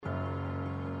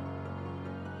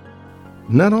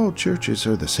Not all churches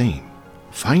are the same.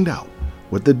 Find out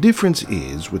what the difference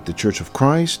is with the Church of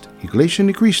Christ, Iglesia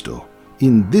Ni Cristo,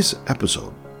 in this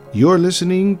episode. You're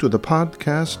listening to the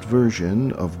podcast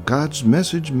version of God's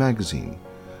Message magazine.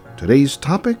 Today's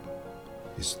topic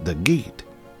is the gate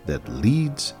that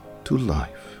leads to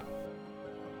life.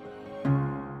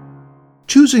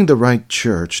 Choosing the right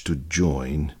church to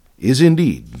join is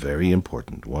indeed very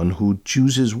important. One who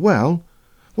chooses well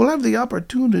will have the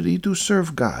opportunity to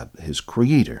serve God, his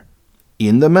Creator,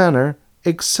 in the manner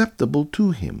acceptable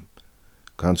to him.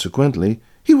 Consequently,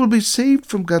 he will be saved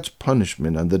from God's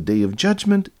punishment on the day of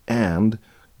judgment and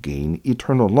gain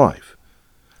eternal life.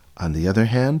 On the other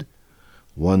hand,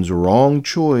 one's wrong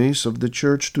choice of the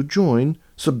church to join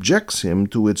subjects him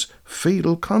to its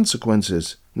fatal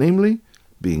consequences, namely,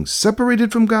 being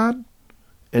separated from God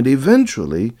and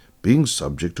eventually being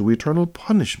subject to eternal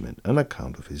punishment on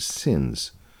account of his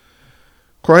sins.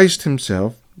 Christ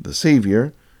himself, the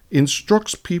Savior,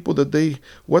 instructs people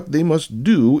what they must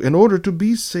do in order to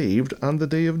be saved on the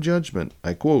day of judgment.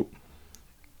 I quote,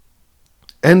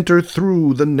 "Enter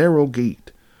through the narrow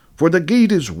gate, for the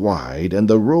gate is wide and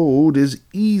the road is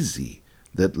easy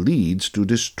that leads to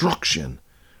destruction.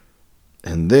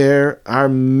 And there are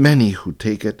many who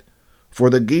take it,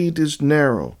 for the gate is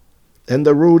narrow and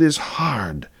the road is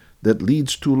hard that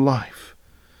leads to life,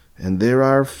 and there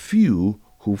are few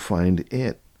who find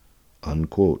it."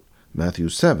 Unquote. Matthew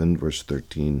 7, verse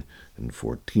 13 and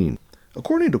 14.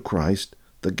 According to Christ,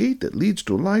 the gate that leads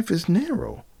to life is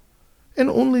narrow,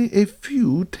 and only a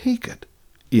few take it.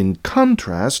 In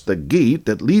contrast, the gate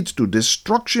that leads to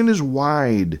destruction is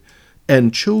wide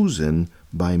and chosen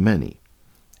by many.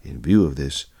 In view of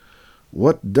this,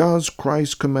 what does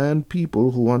Christ command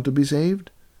people who want to be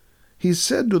saved? He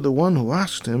said to the one who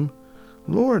asked him,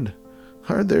 "Lord,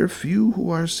 are there few who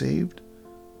are saved?"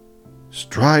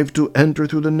 "Strive to enter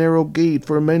through the narrow gate,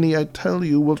 for many, I tell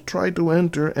you, will try to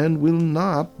enter and will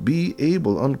not be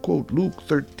able." Unquote. Luke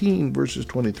 13, verses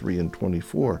 23 and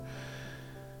 24.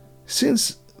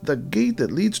 Since the gate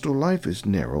that leads to life is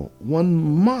narrow,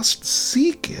 one must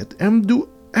seek it and do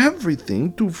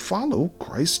everything to follow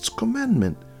Christ's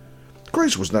commandment.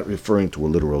 Christ was not referring to a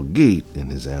literal gate in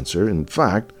his answer. In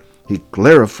fact, he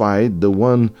clarified the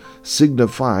one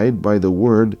signified by the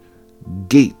word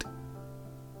gate.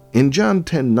 In John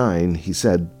 10:9, he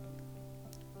said,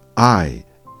 "I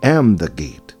am the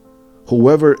gate.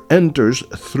 Whoever enters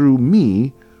through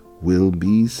me will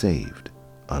be saved."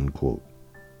 Unquote.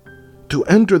 To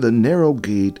enter the narrow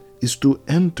gate is to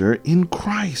enter in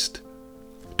Christ.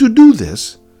 To do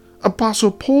this,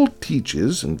 Apostle Paul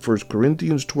teaches in 1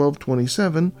 Corinthians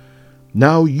 12:27,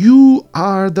 "Now you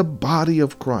are the body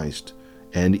of Christ,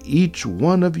 and each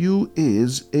one of you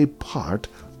is a part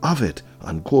of it."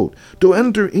 Unquote. To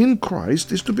enter in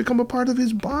Christ is to become a part of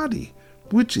his body,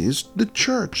 which is the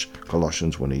church.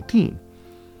 Colossians 1:18.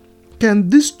 Can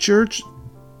this church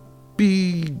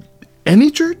be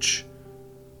any church?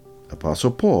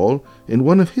 Apostle Paul, in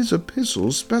one of his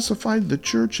epistles, specified the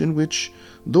church in which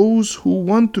those who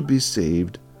want to be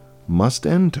saved must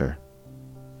enter.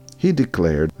 He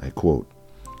declared, I quote,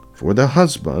 "For the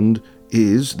husband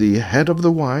is the head of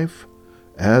the wife,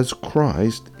 as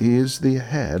Christ is the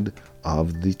head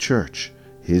of the church,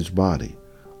 his body,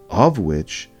 of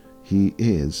which he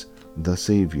is the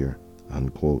Savior."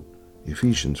 Unquote.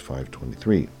 Ephesians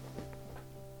 5:23.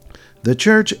 The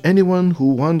church anyone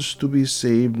who wants to be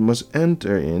saved must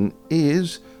enter in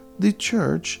is the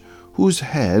church whose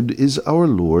head is our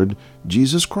Lord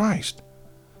Jesus Christ.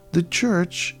 This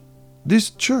church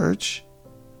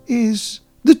is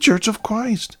the church of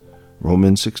Christ.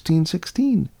 Romans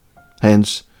 16:16.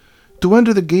 Hence, to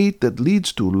enter the gate that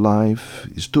leads to life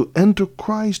is to enter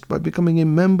Christ by becoming a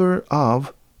member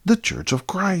of the church of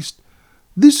Christ.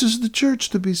 This is the church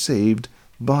to be saved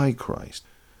by Christ.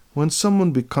 When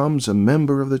someone becomes a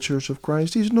member of the church of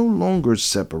Christ, he is no longer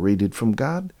separated from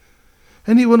God,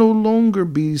 and he will no longer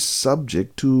be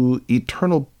subject to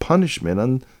eternal punishment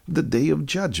on the day of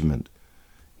judgment.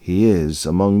 He is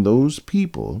among those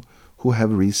people who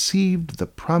have received the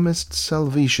promised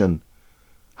salvation.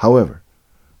 However,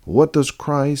 what does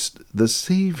Christ, the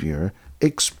Savior,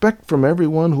 expect from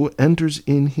everyone who enters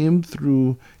in him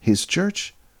through his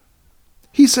church?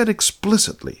 He said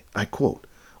explicitly, I quote,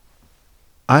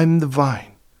 "I'm the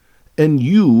vine, and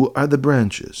you are the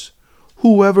branches.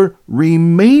 Whoever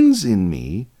remains in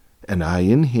me, and I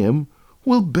in him,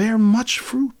 will bear much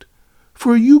fruit,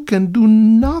 for you can do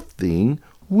nothing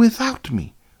without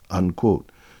me."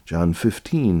 Unquote. John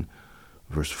 15,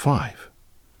 verse 5.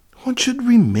 One should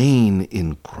remain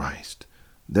in Christ.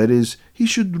 That is, he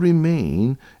should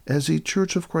remain as a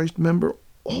Church of Christ member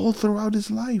all throughout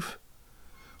his life.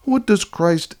 What does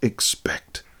Christ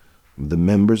expect of the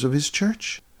members of his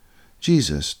church?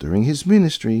 Jesus, during his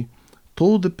ministry,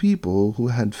 told the people who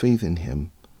had faith in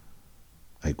him,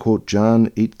 I quote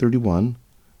John 8:31,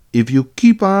 "If you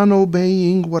keep on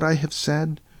obeying what I have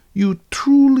said, you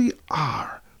truly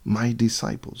are my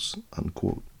disciples."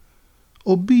 Unquote.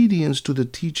 Obedience to the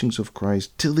teachings of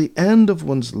Christ till the end of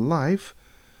one's life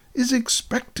is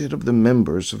expected of the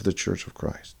members of the Church of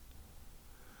Christ.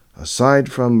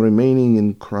 Aside from remaining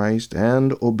in Christ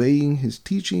and obeying his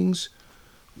teachings,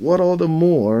 what all the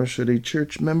more should a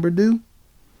church member do?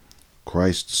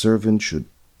 Christ's servant should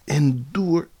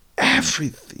endure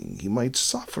everything he might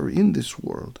suffer in this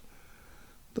world.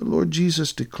 The Lord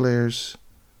Jesus declares,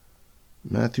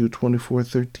 Matthew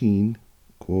 24:13,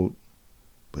 quote,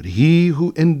 "But he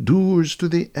who endures to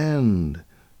the end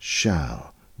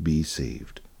shall be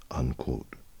saved."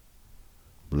 Unquote.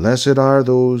 Blessed are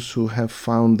those who have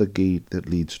found the gate that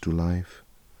leads to life.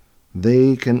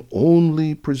 They can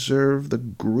only preserve the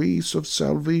grace of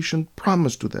salvation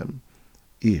promised to them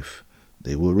if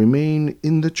they will remain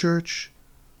in the church,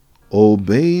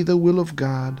 obey the will of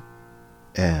God,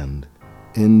 and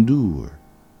endure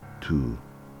to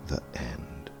the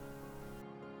end.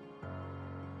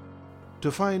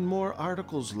 To find more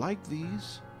articles like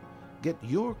these, get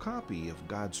your copy of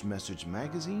God's Message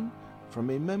magazine from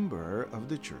a member of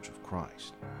the Church of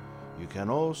Christ. You can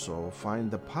also find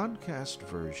the podcast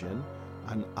version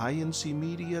on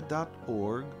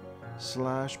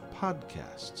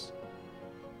incmedia.org/podcasts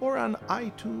or on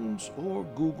iTunes or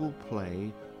Google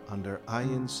Play under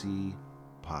INC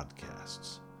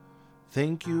Podcasts.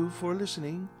 Thank you for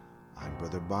listening. I'm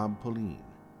Brother Bob Pauline.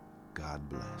 God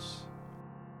bless.